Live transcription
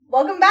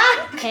Welcome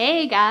back.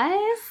 Hey,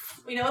 guys.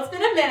 We know it's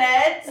been a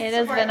minute. It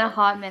has been a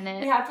hot We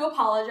minute. have to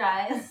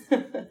apologize.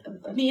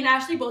 Me and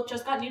Ashley both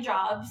just got new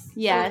jobs.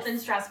 Yes. So it's been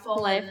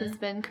stressful. Life and has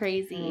been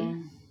crazy.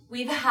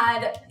 We've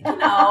had,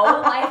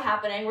 life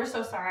happening. We're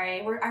so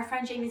sorry. Our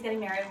friend Jamie's getting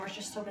married and we're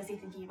just so busy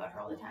thinking about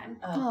her all the time.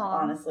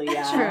 Honestly,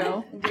 yeah.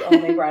 True. The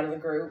only bride of the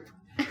group.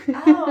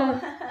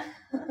 Oh.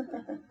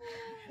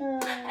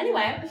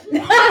 Anyway.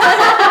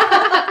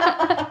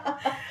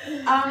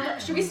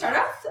 Should we start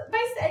off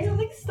by saying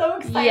something so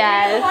exciting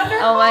Yes. and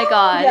wonderful? Oh my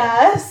god.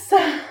 Yes.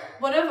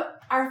 One of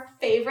our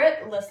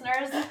favorite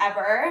listeners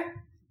ever,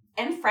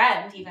 and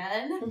friend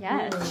even,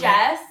 Yes.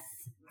 Jess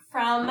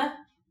from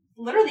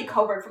literally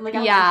Coburg from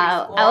elementary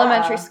Yeah, school.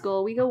 elementary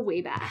school. We go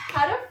way back.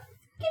 Had a fucking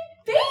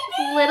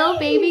baby. Little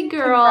baby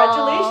girl.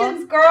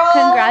 Congratulations, girl.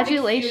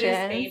 Congratulations. The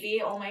cutest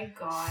baby. Oh my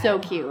god. So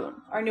cute.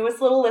 Our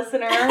newest little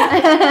listener.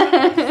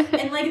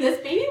 And like this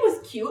baby was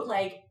cute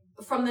like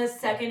from the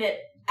second it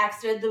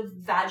exited the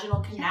vaginal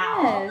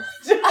canal.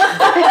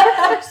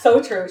 Yes.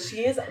 So true.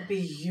 She is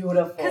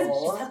beautiful.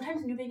 Because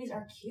sometimes new babies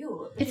are cute.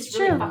 Like, It's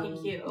really true.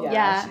 fucking cute.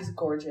 Yeah. She's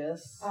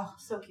gorgeous. Oh,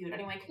 so cute.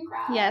 Anyway,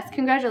 congrats. Yes,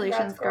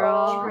 congratulations, Congrats,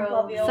 girl. True.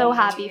 Love you. So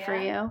happy for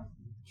you.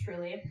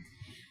 Truly.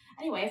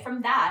 Anyway,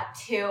 from that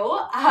to,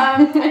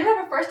 I don't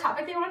have a first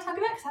topic they want to talk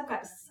about because I've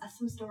got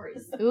some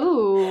stories.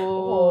 Ooh.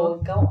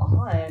 Oh, go on.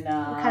 What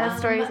kind of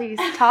stories are you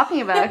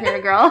talking about here,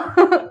 girl?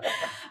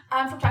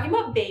 From talking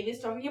about babies,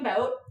 talking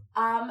about,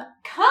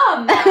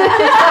 cum.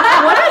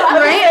 What a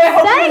great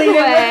Hopefully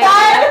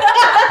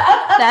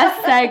segue.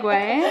 Best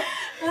segue.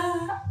 Do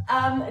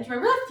you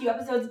remember a few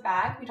episodes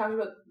back we talked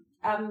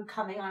about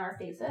coming on our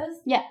faces?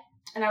 Yeah.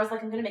 And I was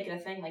like, I'm gonna make it a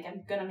thing. Like,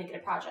 I'm gonna make it a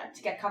project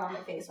to get cum on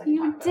my face so I can You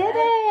talk about did it.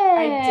 it.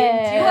 I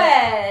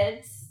did do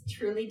it.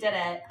 Truly did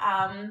it.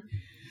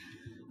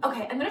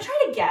 Okay, I'm gonna try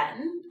it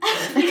again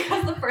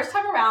because the first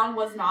time around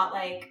was not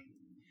like.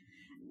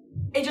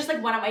 It just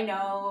like went up my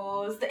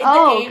nose. The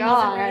aim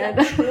wasn't right.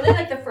 Like, truly,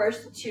 like the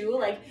first two,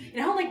 like you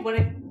know how like when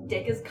a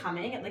dick is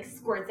coming, it like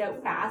squirts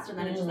out fast and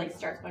then it just like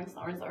starts going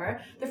slower and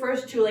slower. The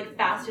first two like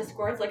fastest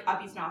squirts, like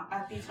up each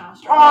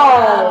nostril.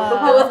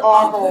 Oh, it was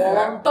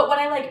awful. But when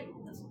I like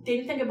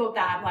didn't think about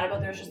that, thought about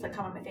there was just like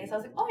cum on my face, I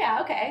was like, oh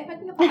yeah, okay, I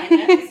can get behind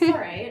this. It's all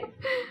right.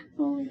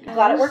 Oh my gosh.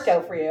 Glad it worked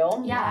out for you.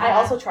 Yeah. I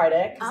also tried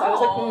it because I was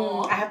Oh.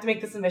 like, I have to make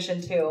the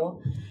submission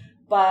too.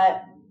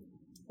 But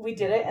we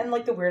did it in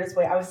like the weirdest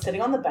way. I was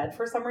sitting on the bed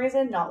for some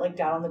reason, not like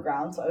down on the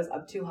ground, so I was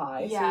up too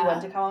high. So Yeah. he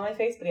went to come on my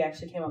face, but he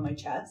actually came on my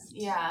chest.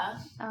 Yeah.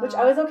 Which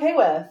I was okay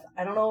with.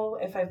 I don't know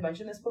if I've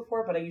mentioned this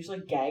before, but I usually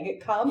gag at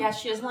cum. Yeah,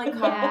 she doesn't like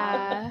cum.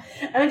 Yeah.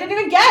 And I didn't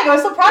even gag. I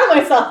was so proud of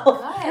myself. Good.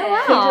 wow. Cleaned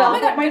it Oh off my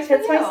with god, my good for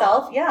tits you.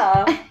 myself.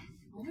 Yeah.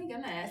 Oh my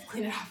goodness.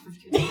 Clean it off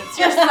with your tits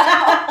yourself.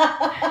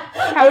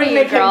 I wouldn't you,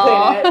 make him girl.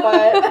 clean it, but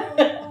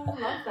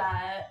I love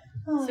that.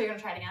 So you're gonna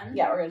try it again?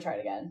 yeah, we're gonna try it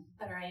again.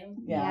 Better aim.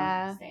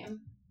 Yeah. Same.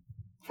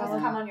 How's Yeah.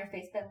 it come on your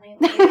face been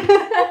lately?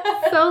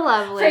 So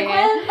lovely.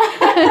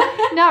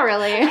 Frequent? Not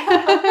really.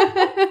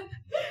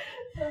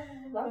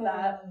 Love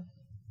that.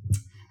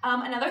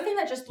 Another thing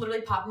that just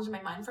literally popped into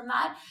my mind from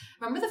that,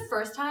 remember the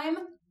first time,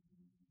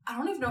 I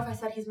don't even know if I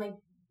said he's my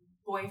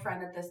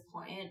boyfriend at this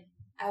point.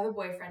 I have a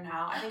boyfriend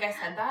now. I think I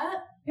said that.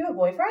 You have a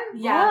boyfriend?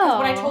 Yeah, because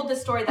when I Wow. told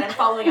this story that I'm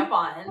following up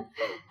on,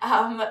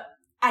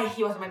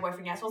 he wasn't my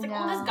boyfriend yet, so I was like,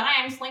 oh, No. this guy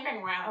I'm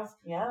sleeping with.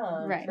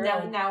 Yeah. Right. True.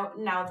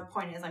 Now the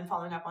point is I'm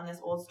following up on this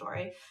old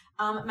story.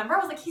 Remember I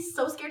was like, he's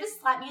so scared to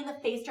slap me in the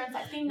face during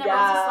sex. He never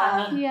wants to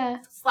slap me. Yeah.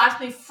 Slaps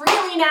me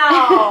freely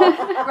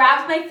now.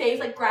 Grabs my face,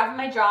 like grabs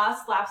my jaw,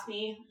 slaps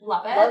me.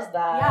 Love it. Loves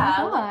that.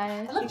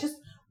 Yeah. God. He just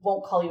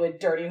won't call you a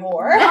dirty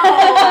whore.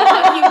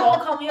 No, he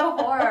won't call me a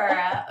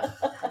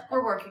whore.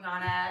 We're working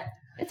on it.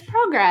 It's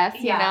progress,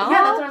 you know?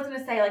 Yeah, that's what I was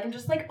gonna say. Like I'm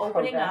just like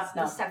opening Progress, up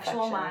the not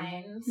sexual perfection.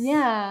 minds.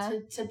 Yeah.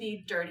 To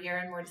be dirtier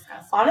and more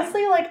disgusting.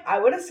 Honestly, like, I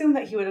would assume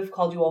that he would have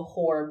called you a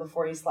whore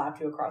before he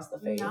slapped you across the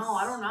face. No,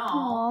 I don't know.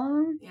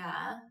 Aw.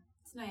 Yeah,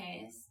 it's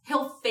nice.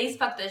 He'll face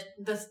fuck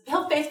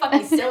he'll face fuck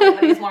me silly, but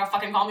he doesn't want to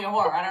fucking call me a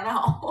whore. I don't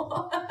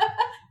know.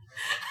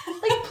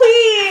 Like,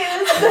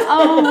 please!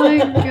 Oh my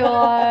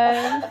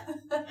god.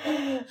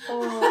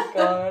 Oh my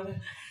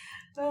god.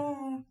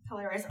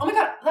 Hilarious. Oh my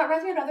god, that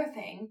reminds me of another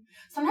thing.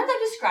 Sometimes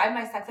I describe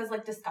my sex as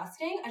like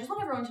disgusting. I just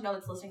want everyone to know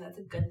that's listening that's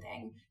a good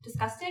thing.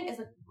 Disgusting is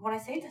when I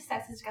say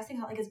sex is disgusting,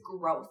 it's not like it's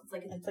gross. It's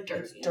like it's dirty.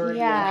 It's dirty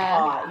Yeah.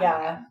 and hot.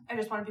 Yeah. I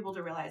just wanted people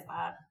to realize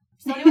that.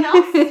 So anyone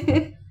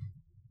else?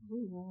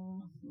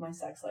 My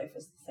sex life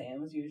is the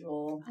same as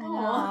usual. I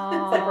Aw.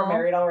 know. It's like we're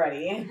married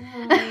already.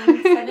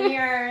 7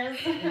 years.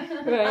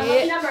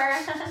 Right. Number.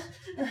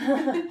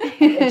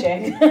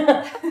 Itching.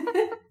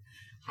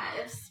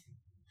 Hives.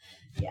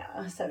 Yeah,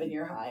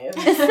 7-year hive.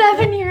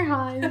 7-year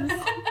hives.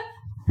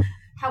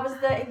 How was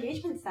the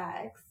engagement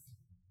sex?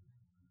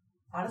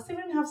 Honestly,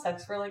 we didn't have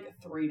sex for like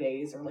 3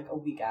 days or like a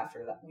week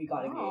after that we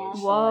got engaged.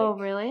 So, Whoa,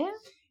 like, really?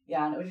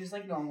 yeah, and it was just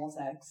like normal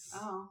sex.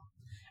 Oh.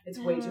 It's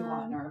way too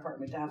hot in our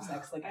apartment to have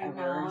sex like I ever.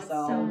 know, it's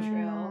so so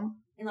true.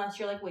 Unless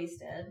you're like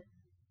wasted.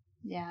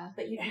 Yeah.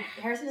 But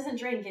Harrison doesn't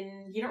drink,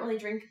 and you don't really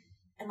drink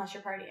unless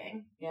you're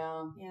partying.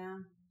 yeah. Yeah.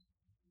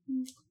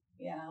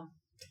 Yeah.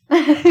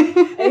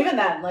 And even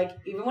then, like,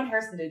 even when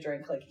Harrison did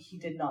drink, like, he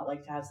did not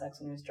like to have sex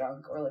when he was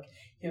drunk, or like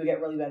he would get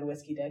really bad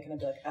whiskey dick, and I'd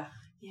be like, ugh,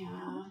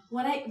 Yeah.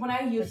 When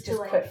I used to just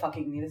like quit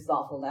fucking me. This is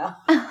awful now.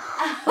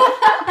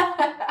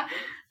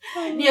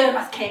 Neither of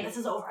us came. This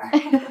is over.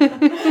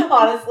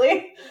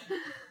 Honestly.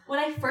 When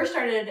I first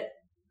started,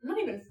 not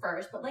even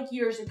first, but like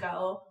years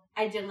ago,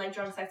 I didn't like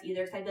drunk sex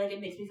either because I'd be like,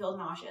 it makes me feel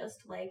nauseous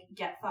to like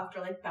get fucked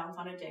or like bounce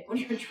on a dick when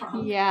you're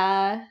drunk.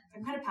 Yeah.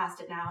 I'm kind of past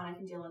it now and I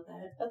can deal with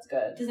it. That's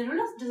good. Does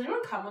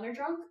anyone come when they're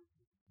drunk?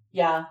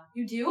 Yeah.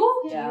 You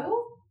do? Yeah. Do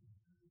you?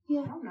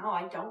 Yeah. I don't know.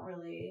 I don't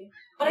really.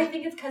 But I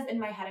think it's because in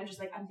my head I'm just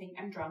like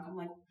I'm drunk. I'm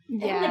like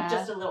if I'm Yeah. like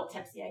just a little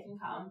tipsy, I can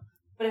come.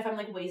 But if I'm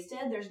like wasted,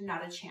 there's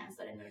not a chance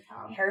that I'm gonna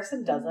come.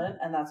 Harrison doesn't,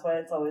 and that's why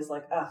it's always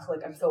like, ugh, like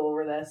I'm so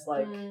over this.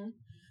 Like this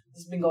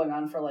has been going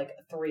on for like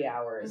 3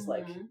 hours.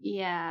 Like,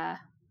 Yeah.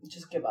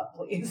 just give up,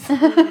 please. Oh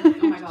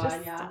my god,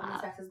 Just yeah. When the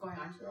stop. sex is going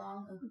on too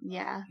long.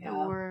 Yeah. Yeah. The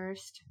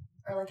worst.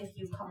 Or like if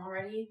you've come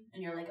already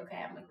and you're like,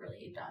 okay, I'm like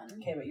really done.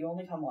 Okay, but you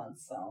only come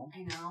once, so.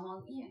 I know.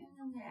 Well, yeah,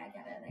 okay, I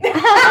get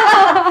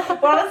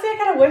it. But honestly, I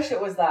kind of wish it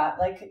was that,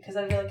 like, because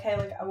I'd be like, hey,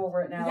 like I'm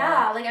over it now.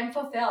 Yeah, like I'm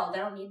fulfilled. I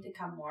don't need to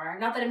come more.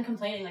 Not that I'm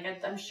complaining. Like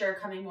I'm sure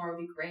coming more would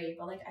be great,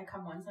 but like I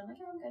come once, I'm like,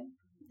 yeah, I'm good.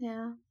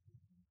 Yeah.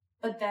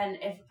 But then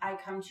if I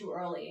come too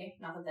early,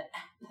 not that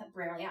that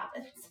rarely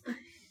happens.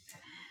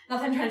 Not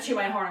that I'm trying to chew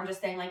my horn. I'm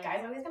just saying, like,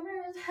 guys always come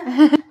first.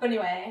 But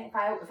anyway,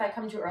 if I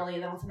come too early,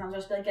 then sometimes I'll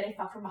just be like getting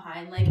fucked from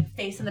behind, like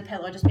face in the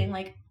pillow, just being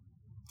like,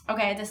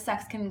 okay, this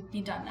sex can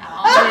be done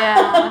now.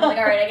 Yeah. Like,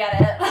 all right, I get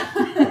That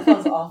it.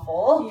 sounds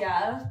awful.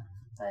 Yeah,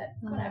 but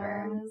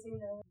whatever. Do you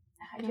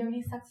have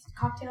any sex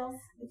cocktails?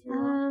 If you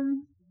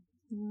want?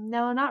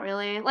 No, not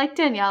really. Like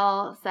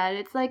Danielle said,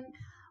 it's like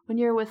when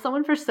you're with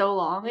someone for so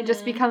long, it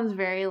just becomes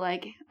very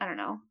like, I don't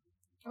know.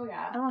 Oh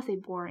yeah. I don't want to say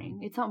boring.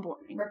 It's not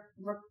boring.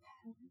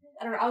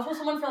 I don't know. I was with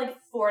someone for like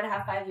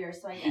 4.5, 5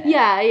 years, so I get it.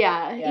 Yeah,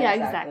 Yeah,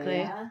 exactly.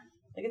 Yeah.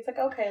 Like, it's like,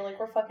 okay, like,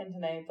 we're fucking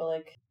tonight, but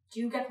like,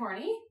 Do you get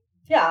horny?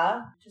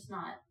 yeah. Just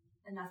not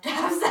enough to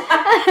have sex.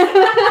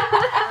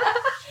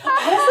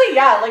 Honestly,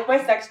 yeah, like,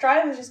 my sex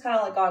drive has just kind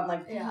of, like, gone,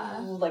 like, Yeah.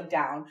 like,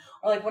 down.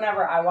 Or, like,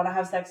 whenever I want to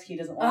have sex, he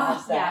doesn't want to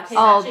have Yeah, sex. okay,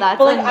 Oh, actually- that's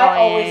But, like, I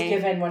always annoying.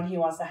 give in when he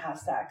wants to have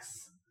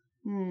sex.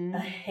 Hmm. I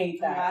hate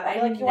that. God, I'd be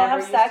I like, you want to never have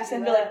used to sex? do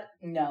And be that. like,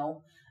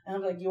 no. And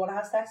I'll be like, you want to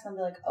have sex? And I'll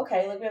be like,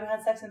 okay, like, we haven't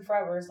had sex in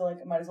forever, so, like,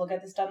 I might as well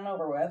get this done and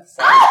over with.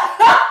 So.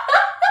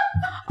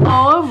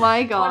 Oh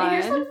my Want to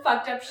hear god. some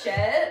fucked up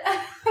shit?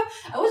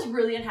 I was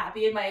really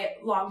unhappy in my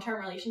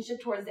long-term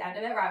relationship towards the end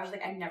of it, where I was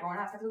like, I never want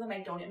to have sex with him. I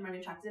don't even find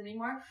him attractive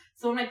anymore.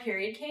 So when my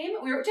period came,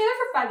 we were together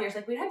for 5 years.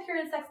 Like, we'd had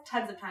period sex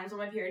tons of times. When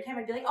my period came,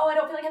 I'd be like, oh, I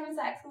don't feel like having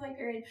sex with my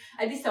period.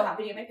 I'd be so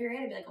happy to get my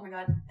period. I'd be like, oh my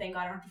god, thank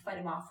God I don't have to fight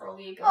him off for a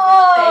week. I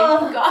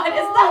was like, thank God. Is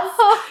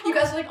that? You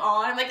guys are like,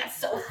 oh, I'm like, that's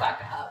so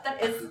fucked up.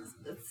 That is,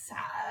 it's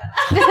sad.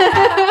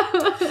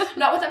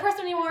 Not with that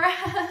person anymore.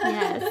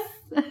 Yes.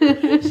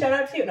 Shout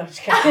out to you. No, I'm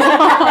just kidding.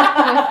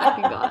 Oh my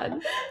fucking god.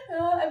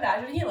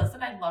 Imagine he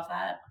listened. I'd love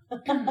that.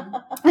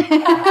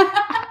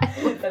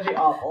 That'd be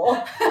awful.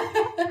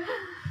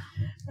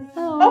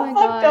 Oh How my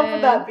fucked up God.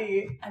 would that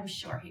be? I'm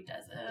sure he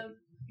doesn't.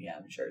 Yeah,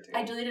 I'm sure too.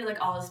 I deleted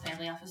like all his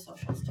family off his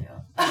socials too.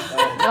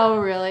 Oh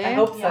really? I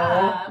hope so.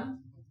 Yeah.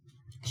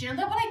 Do you know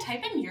that when I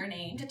type in your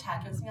name to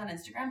tag him on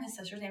Instagram, his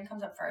sister's name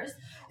comes up first?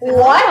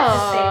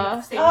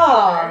 What? Same Oh.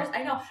 followers.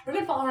 I know. I don't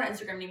even follow her on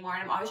Instagram anymore,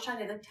 and I'm always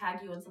trying to like tag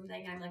you in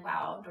something, and I'm like,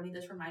 wow, don't need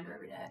this reminder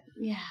every day.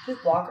 Yeah.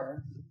 Just block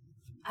her.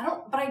 I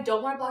don't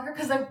want to block her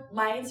because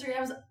my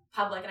Instagram's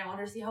public, and I want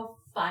her to see how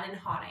fun and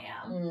hot I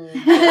am.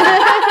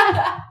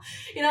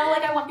 You know,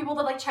 like I want people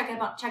to like check in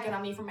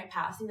on me from my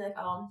past and be like,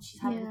 oh, she's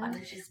having fun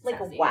and she's Like,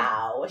 sexy.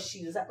 wow,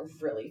 she's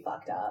really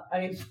fucked up. I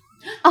mean,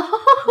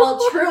 Well,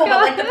 true,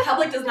 but like the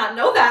public does not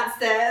know that,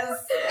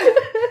 sis.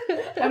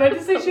 I meant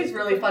to say she's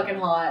really fucking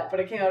hot, but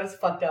it came out as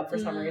fucked up for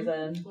some Mhm.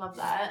 reason. Love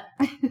that.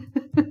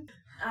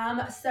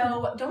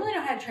 So don't really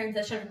know how to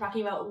transition from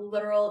talking about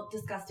literal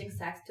disgusting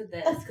sex to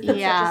this because it's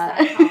Yeah.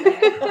 such a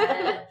sad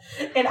topic.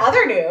 In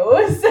other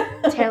news,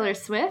 Taylor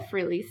Swift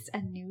released a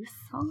new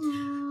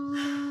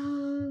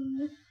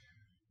song.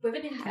 But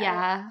we've been in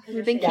Yeah, because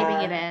we've been we're keeping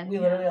Yeah, it in. We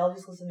literally all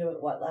just listened to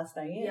it, last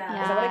night?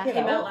 Yeah, Is that when it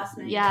came out? last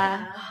night.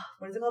 Yeah.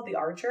 What is it called? The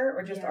Archer?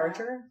 Or just Yeah.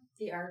 Archer?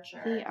 The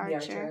Archer. The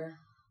Archer.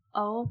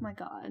 Oh my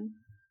god.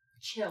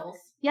 Chills.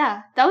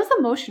 Yeah, that was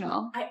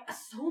emotional.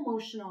 So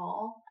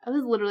emotional. I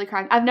was literally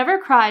crying. I've never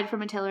cried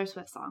from a Taylor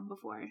Swift song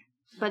before,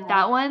 but No.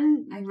 that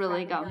one I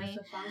really cry got when me. Taylor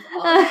Swift songs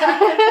all the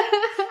time.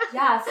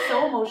 Yeah,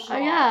 so emotional.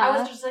 Oh, yeah. I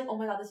was just like, oh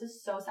my god, this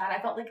is so sad. I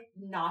felt like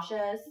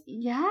nauseous.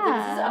 Yeah.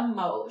 Like, this is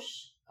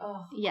emotion.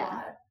 Oh, Yeah.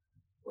 God.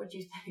 What'd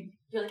you think?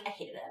 You're like, I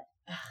hated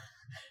it.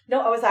 No,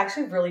 I was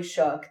actually really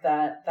shook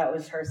that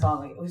was her song.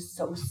 Like, it was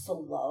so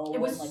slow. It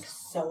was- and, like,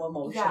 so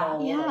emotional.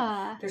 Like,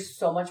 Yeah. there's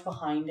so much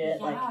behind it.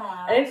 Yeah. Like,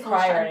 I didn't So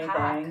cry much or to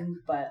unpack. anything,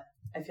 but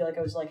I feel like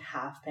I was like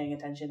half paying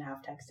attention, half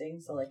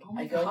texting. So like, Oh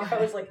my I feel like if I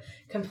God. was like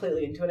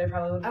completely into it, I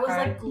probably would I have was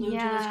cried. like glued to the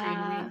screen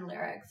Yeah. reading the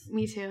lyrics.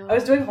 Me too. I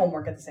was doing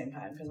homework at the same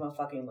time because I'm a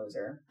fucking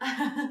loser.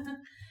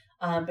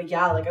 But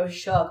yeah, like I was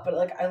shook, but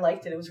like I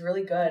liked it. It was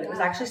really good. It was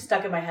Yeah. actually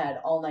stuck in my head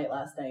all night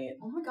last night.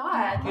 Oh my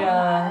god.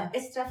 Yeah.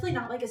 It's definitely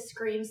not like a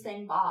scream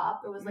sing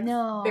bop. It was like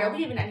No.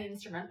 barely even any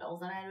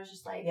instrumentals, and it was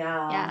just like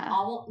Yeah.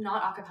 almost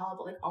not acapella,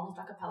 but like almost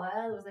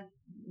acapella. It was like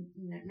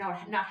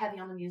not heavy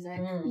on the music.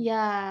 Mm.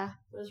 Yeah,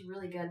 It was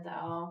really good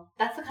though.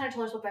 That's the kind of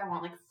Taylor Swift I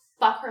want. Like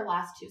fuck her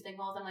last 2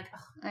 singles. I'm like,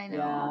 ugh, I know.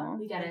 Yeah.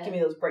 we get it. Give me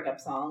those breakup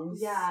songs.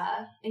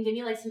 Yeah, and give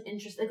me like some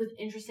interest, like with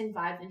interesting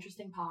vibes,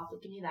 interesting pop.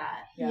 Like give me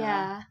that.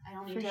 Yeah. I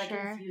don't need For to like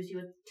sure. confuse you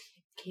with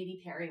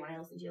Katy Perry when I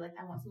listen to you. Like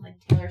I want some like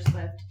Taylor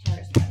Swift.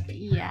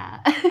 Yeah.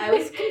 I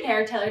always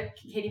compare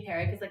Katy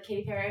Perry because like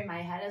Katy Perry in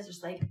my head is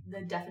just like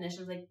the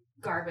definition of like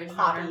garbage,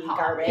 Poppy modern pop.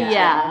 garbage.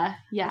 Yeah.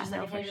 Yeah. Just no,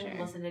 like I for can't even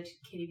sure. listen to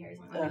Katy Perry's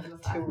song. Ugh, Like, give a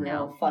fuck. too real.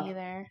 No, Fuck me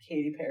either.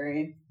 Katy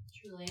Perry.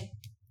 Truly.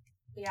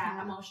 But yeah,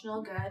 Yeah.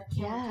 emotional, good. Can't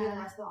do the Yeah.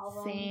 rest of the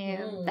album. Same.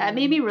 Mm. That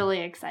made me really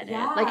excited.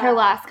 Yeah. Like her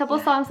last couple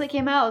Yeah. songs that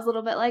came out, I was a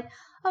little bit like,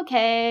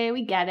 okay,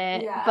 we get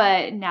it. Yeah.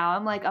 But now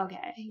I'm like,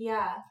 okay,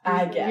 Yeah.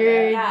 I get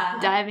you're it. Yeah.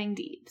 diving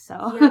deep. So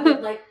Yeah,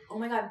 but like, oh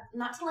my god,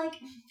 not to like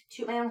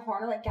toot my own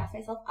horn or like gas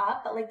myself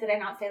up, but like, did I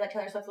not say that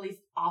Taylor Swift released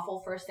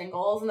awful first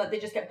singles and that they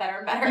just get better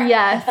and better?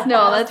 yes,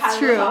 no, As that's time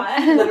true. goes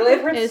on. Literally,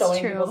 I've heard It's so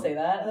many true. people say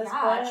that. At this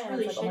Yeah, point.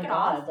 truly, It's like, shake oh my it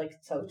god, off. like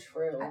so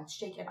true.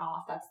 Shake it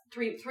off. That's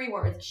three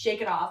words.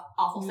 Shake it off.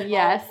 Awful single.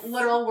 Yes.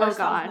 Literal worst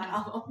Oh, song God. from that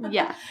album.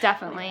 Yeah,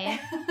 definitely,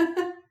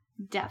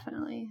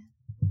 definitely.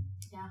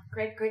 Yeah,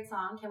 great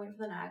song. Can't wait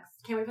for the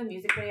next. Can't wait for the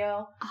music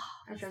video. Oh,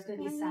 I'm sure it's gonna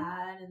be really-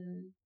 sad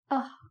and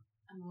Oh.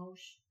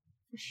 emotion.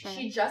 for sure.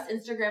 She just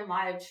Instagram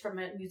lived from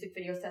a music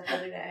video set the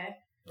other day.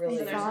 Really.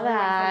 So there's saw another one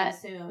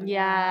that. coming soon.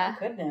 Yeah.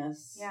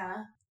 Goodness.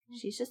 Yeah.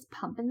 She's just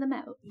pumping them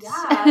out.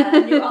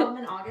 Yeah. New album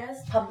in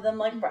August. Pump them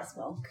like breast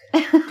milk.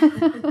 Have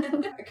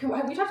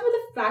we talked about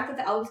the fact that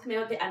the album's coming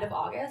out at the end of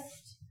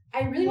August?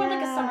 I really want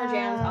like a Summer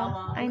Jams Yeah,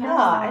 album. I I'm know. kinda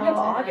Yeah, end of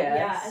excited. August.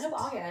 Yeah, end of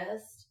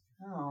August.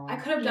 Oh. I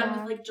could have done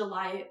Yeah. with like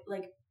July,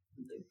 like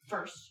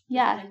 1st.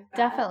 Yeah,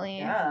 definitely.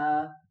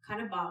 Yeah.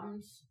 Kind of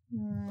bummed. But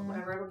Mm.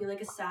 whatever, it'll be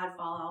like a sad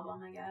fall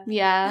album, I guess.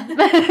 Yeah.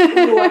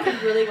 Ooh, I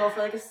could really go for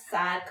like a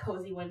sad,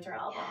 cozy winter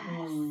album.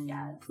 Mm.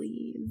 Yes.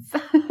 Please.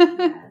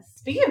 Yes.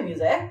 Speaking of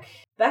music,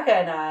 Becca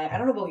and I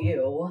don't know about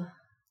you.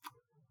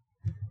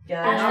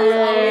 Yeah. Ashley's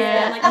always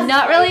been, like, I'm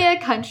not slight- really a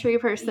country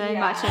person Yeah.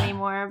 much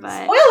anymore,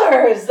 but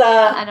Spoilers!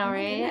 I know, Oh my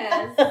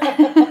right?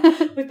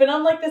 goodness. We've been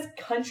on like this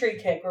country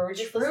kick where we're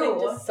just listening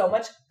True. to so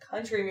much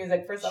country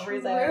music for some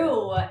reason.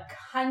 True.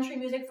 Country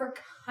music for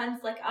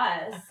cunts like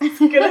us.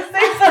 I'm gonna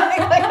say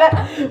something like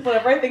that.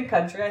 Whenever I think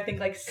country, I think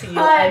like seal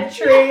Cunt.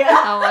 entry.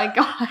 Oh my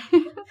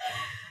god.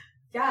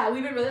 Yeah,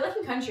 we've been really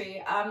liking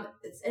country.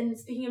 And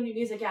speaking of new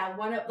music, yeah,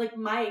 one of like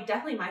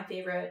definitely my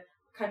favorite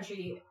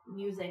country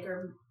music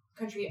or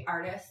country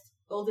artist,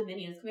 Old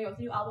Dominion, is coming out with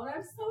a new album. And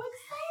I'm so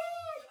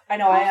excited. I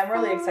know, I am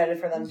really excited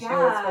for them too.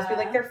 Yeah. It's supposed to be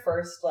like their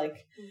first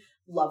like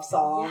love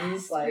songs.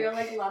 Yes, like real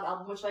like love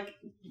album, which like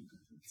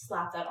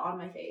slap that on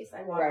my face.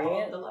 I want all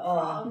Right? of the love Oh.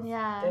 songs. they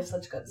Yeah. have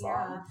such good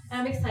Yeah, songs.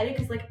 and I'm excited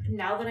because like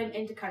now that I'm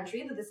into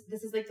country, that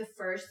this is like the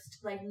first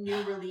like new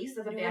release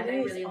of a New band I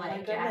release, really oh my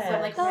like. Yeah, so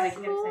I'm like goodness.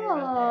 really excited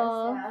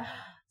about this. Yeah.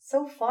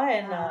 So fun.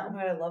 Yeah. Oh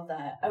my God, I love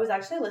that. I was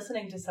actually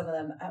listening to some of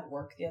them at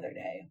work the other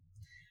day.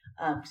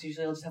 Because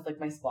usually I'll just have like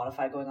my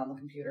Spotify going on the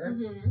computer.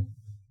 Mm-hmm.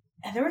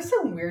 And there was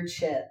some weird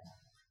shit.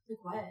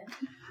 Like what?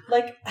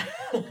 Like,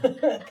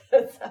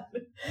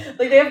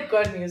 like they have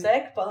good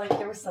music, but like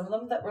there were some of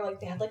them that were like,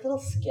 they had like little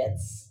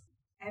skits.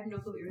 I have no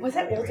clue what you're Was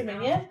that talking Old about right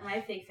Dominion? now. Am I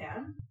a fake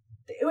fan?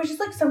 It was just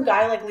like some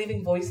guy like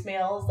leaving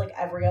voicemails like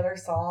every other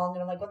song.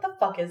 And I'm like, what the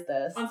fuck is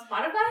this? On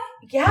Spotify? I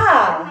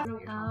Yeah. don't know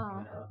what you're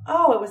talking about.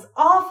 Oh, it was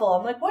awful.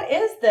 I'm like, what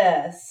is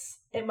this?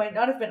 It might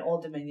not have been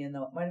Old Dominion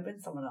though. It might have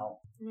been someone else.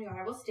 Oh my god,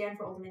 I will stand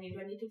for Old Dominion.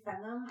 Do I need to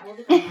defend them? I will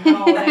defend them.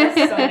 No, they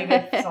have so many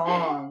good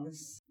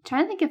songs.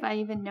 Trying to think if I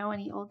even know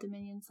any Old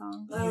Dominion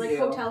songs. You Like do.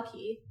 Hotel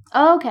Key.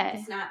 Oh,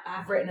 okay. Snap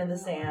back. Written in the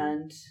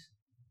Sand.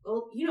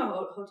 Well, you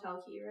know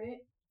Hotel Key, right?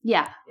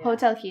 Yeah. Yeah.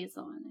 Hotel Key is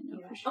the one I know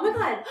Yeah. for sure. Oh my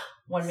god.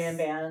 One man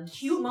band.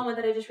 Cute moment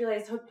that I just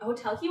realized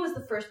Hotel Key was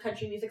the first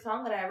country music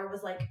song that I ever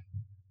was like,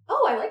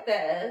 oh, I like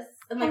this.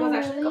 And like, I was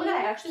actually like, oh my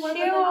god, I actually want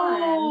to put that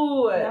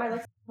on. Cute. Now I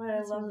like, Why, I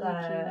That's love really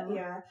that. cute.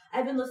 yeah.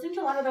 I've been listening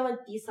to a lot of their like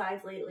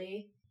B-sides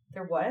lately.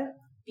 They're what?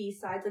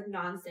 B-sides, like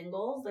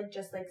non-singles, like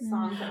just like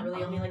songs that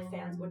really only like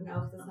fans would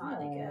know because it's not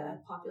like a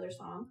popular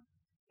song.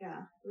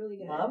 Yeah, really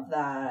good. Love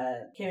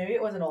that. Okay, maybe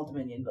it wasn't Old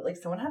Dominion, but like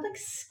someone had like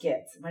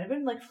skits. It might have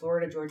been like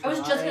Florida Georgia I was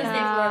just gonna Line. say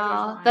Florida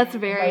Georgia Oh, Line. that's It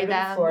might very have been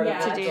them Florida Yeah,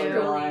 to Georgia do.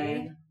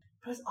 Line.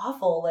 But it was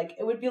awful. Like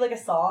it would be like a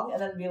song and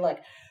then it'd be like,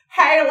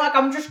 hey, like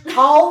I'm just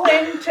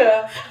calling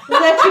to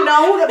let you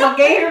know that my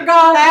gator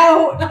got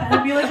out. And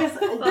it'd be like this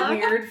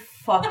weird,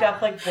 fucked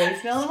up like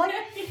voicemail.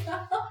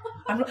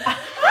 I'm like,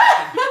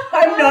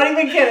 I'm not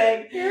even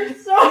kidding. You're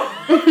so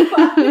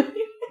funny.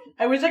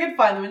 I wish I could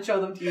find them and show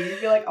them to you.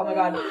 You'd be like, oh my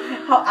god,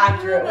 how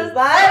accurate was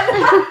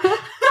that?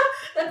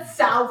 That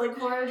sounds like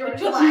Florida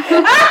Georgia Line.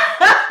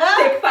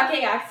 Thick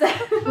fucking accent.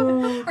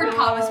 Or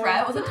Thomas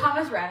Rhett. Was it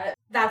Thomas Rhett?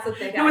 That's a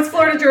thick No, it's accent.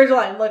 Florida Georgia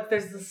Line. Look,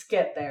 there's the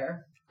skit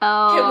there.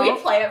 Oh. Can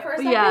we play it for a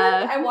second?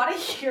 Yeah. I want to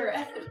hear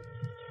it.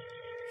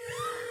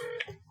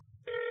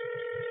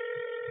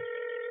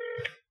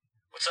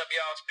 What's up,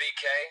 y'all? It's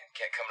BK.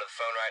 Can't come to the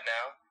phone right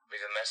now.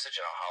 Leave a message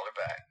and I'll holler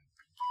back.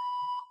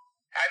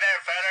 Hi there,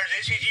 fellas.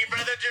 This is your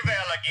brother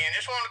Javelle again.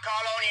 Just wanted to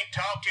call on you and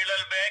talk to you a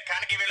little bit,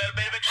 kind of give you a little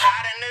bit of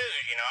exciting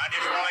news. You know, I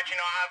just want to let you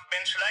know I've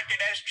been selected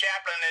as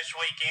chaplain this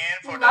weekend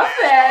for the Love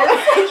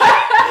last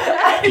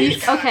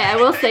Okay, I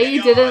will say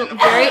you did a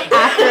very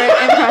accurate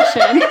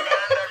impression.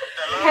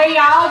 Hey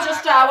y'all,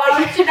 just want to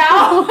let you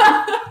know.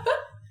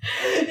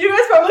 You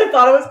guys probably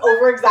thought I was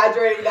over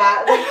exaggerating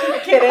that, like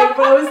just kidding, but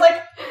I was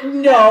like,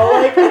 no,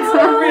 like it's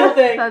a real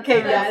thing. That's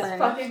Okay, a real yes, thing.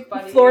 Fucking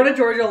funny. Florida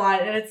Georgia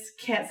Line, and it's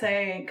Can't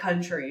Say Ain't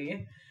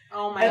Country,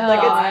 Oh my and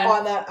like god. it's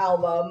on that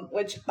album,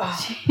 which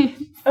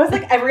I was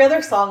like every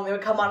other song they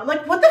would come on. I'm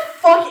like, what the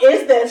fuck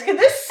is this? Can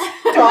this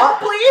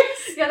stop,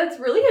 please? Yeah, that's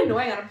really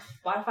annoying on a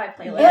Spotify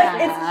playlist. Yeah.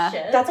 Like, it's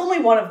shit. That's only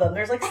one of them.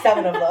 There's like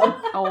 7 of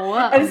them. Oh,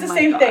 And it's the my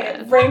same God.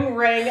 thing. Ring,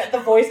 ring, the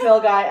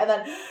voicemail guy, and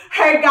then,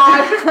 hey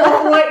guys, just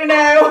want to let you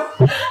know.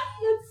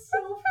 That's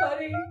so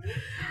funny.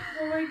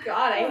 Oh my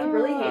god, I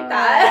really hate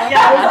that.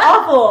 Yeah, it was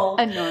awful.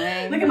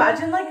 Annoying. Like,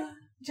 imagine, like,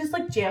 just,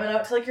 like, jamming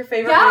out to, like, your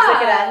favorite Yeah.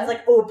 music. It ends,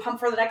 like, oh, pump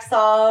for the next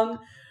song.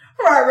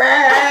 So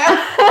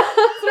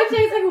I say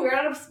it's like weird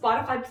on a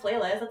Spotify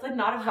playlist. That's like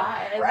not a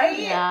vibe. Right?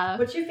 Yeah.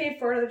 What's your favorite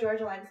Florida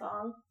Georgia Line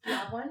song? Do you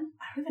have one?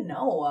 I don't even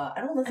know. I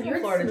don't listen Have you to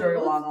heard Florida Georgia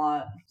Smooth? Line a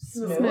lot.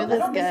 Smooth I is don't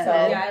think good.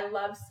 so. Yeah, I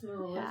love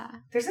Smooth. Yeah.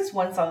 There's this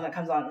one song that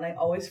comes on, and I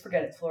always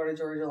forget it's Florida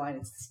Georgia Line.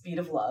 It's Speed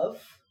of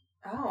Love.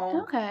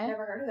 Oh. Okay.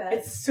 Never heard of it.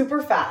 It's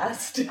super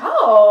fast.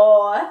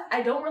 Oh.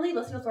 I don't really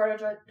listen to Florida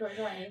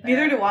Georgia Line either.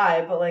 Neither do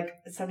I, but, like,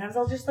 sometimes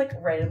I'll just, like,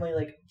 randomly,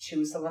 like,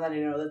 choose someone that I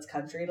know that's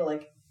country to,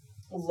 like,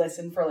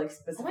 listen for, like, Oh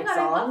specific my god,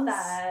 songs. I love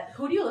that.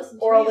 Who do you listen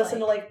to? Or I'll You listen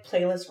to, like,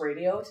 playlist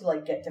radio to,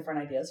 like, get different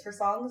ideas for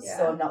songs. Yeah.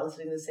 So I'm not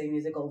listening to the same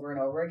music over and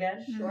over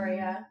again. Sure,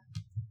 yeah.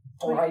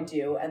 Or I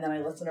do, and then I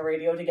listen to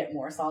radio to get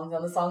more songs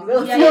on the songs I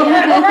listen Yeah, to over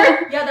and over.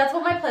 yeah. Yeah, that's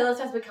what my playlist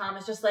has become.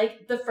 It's just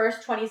like the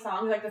first 20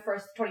 songs, like the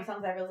first 20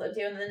 songs I ever listened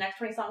to, and then the next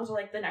 20 songs are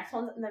like the next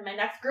ones, and then my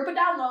next group of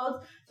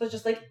downloads. So it's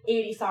just like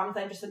 80 songs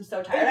I just am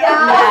so tired of.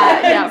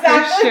 Yeah,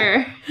 Exactly. for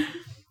sure.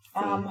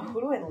 Who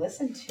do I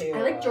listen to?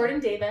 I like Jordan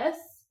Davis.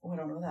 Oh, I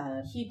don't know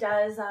that. He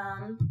does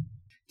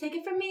Take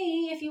It From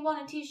Me If You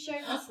Want a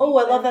T-Shirt. Oh,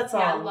 I love that song.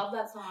 Yeah, I love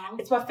that song.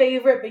 It's my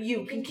favorite, but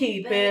you can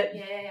keep it.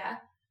 Yeah.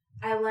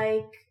 I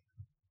like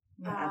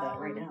I'm gonna add that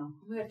right now.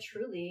 Oh my god,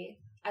 truly.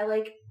 I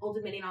like Old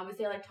Dominion,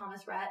 obviously. I like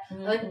Thomas Rhett.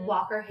 Mhm. I like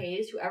Walker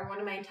Hayes, who everyone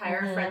in my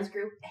entire Mhm. friends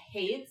group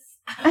hates.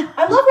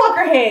 I love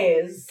Walker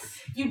Hayes.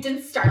 You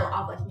didn't start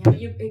off liking him,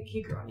 but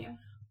he grew on you.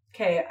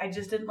 Okay, I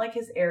just didn't like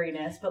his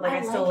airiness, but like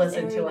I still like his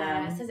listen to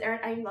airiness. him.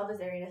 I love his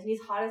airiness, and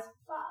he's hot as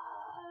fuck.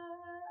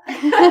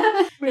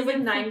 He has like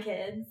 9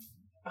 kids.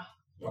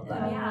 Love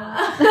that.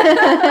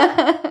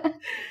 Yeah.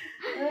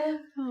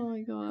 Oh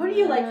my god. Who do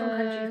you like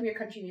from your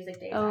country music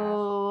days?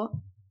 Oh,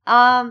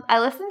 I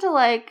listened to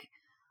like,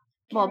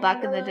 well,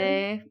 back in the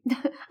day,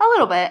 a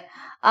little bit.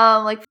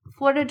 Like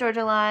Florida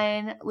Georgia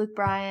Line, Luke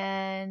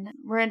Bryan,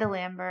 Miranda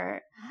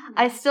Lambert.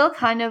 I still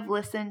kind of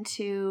listen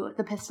to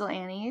the Pistol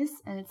Annies,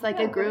 and it's like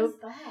a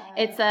group.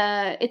 It's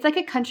like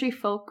a country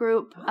folk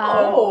group,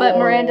 but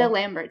Miranda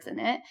Lambert's in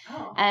it,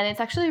 and it's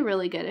actually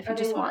really good if you Are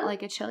they just want women?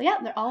 like a chill. Yeah,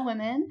 they're all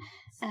women,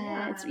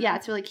 and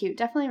it's really cute.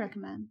 Definitely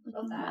recommend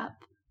looking them that. up.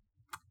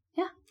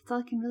 Yeah, that's all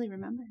I can really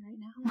remember right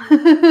now.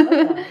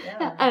 Love that,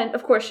 yeah. And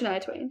of course,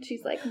 Shania Twain.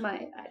 She's like my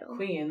idol.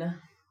 Queen.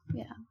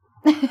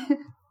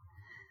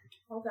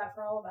 Love that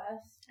for all of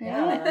us.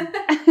 Yeah.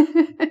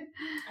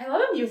 I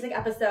love a music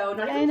episode.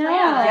 Not I even know.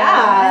 planned.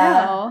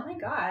 Yeah. Oh my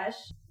gosh.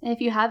 And if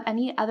you have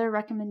any other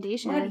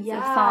recommendations of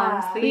yeah.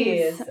 songs,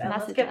 Please. please And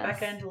let's message get us.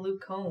 back into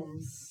Luke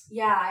Combs.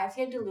 Yeah, I have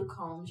to get into Luke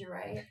Combs. You're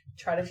right.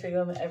 Try to show you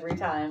him every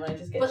time, and I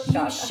just get But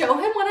shot. you show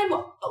him when I'm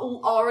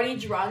already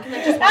drunk and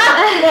I just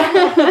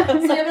want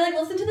to. So you'll be like,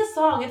 listen to this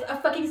song. It's a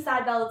fucking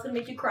sad ballad. It's gonna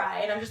make you cry.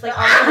 And I'm just like,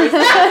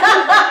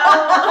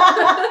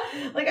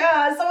 Like,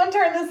 someone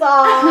turn this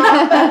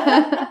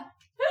off.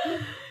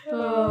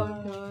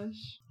 Oh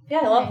gosh. Yeah,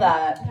 I love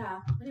that. yeah.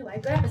 Anyway,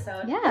 good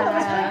episode. Yeah. Yeah, that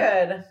was really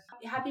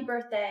good. Happy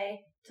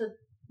birthday to.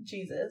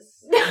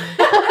 Jesus.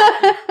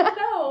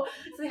 No.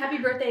 So happy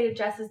birthday to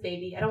Jess's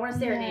baby. I don't want to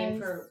say her name Yes.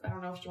 for. I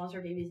don't know if she wants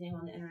her baby's name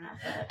on the internet,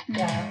 but.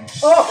 Yeah.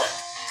 Oh!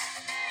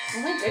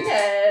 Oh my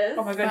goodness.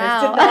 Oh my goodness.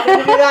 Wow. Did not mean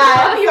to do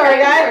that. Sorry,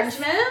 guys.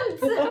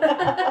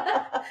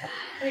 Encouragement.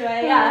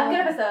 Anyway, yeah, good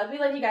episode. We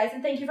love you guys,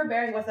 and thank you for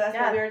bearing with us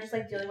Yeah. while we were just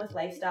like dealing with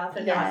life stuff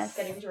and Yes.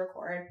 not getting to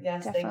record.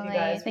 Yes, thank you Definitely.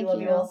 guys. Thank we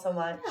love you. you all so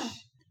much.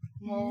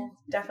 Yeah. We'll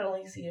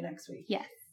definitely see you next week. Yes.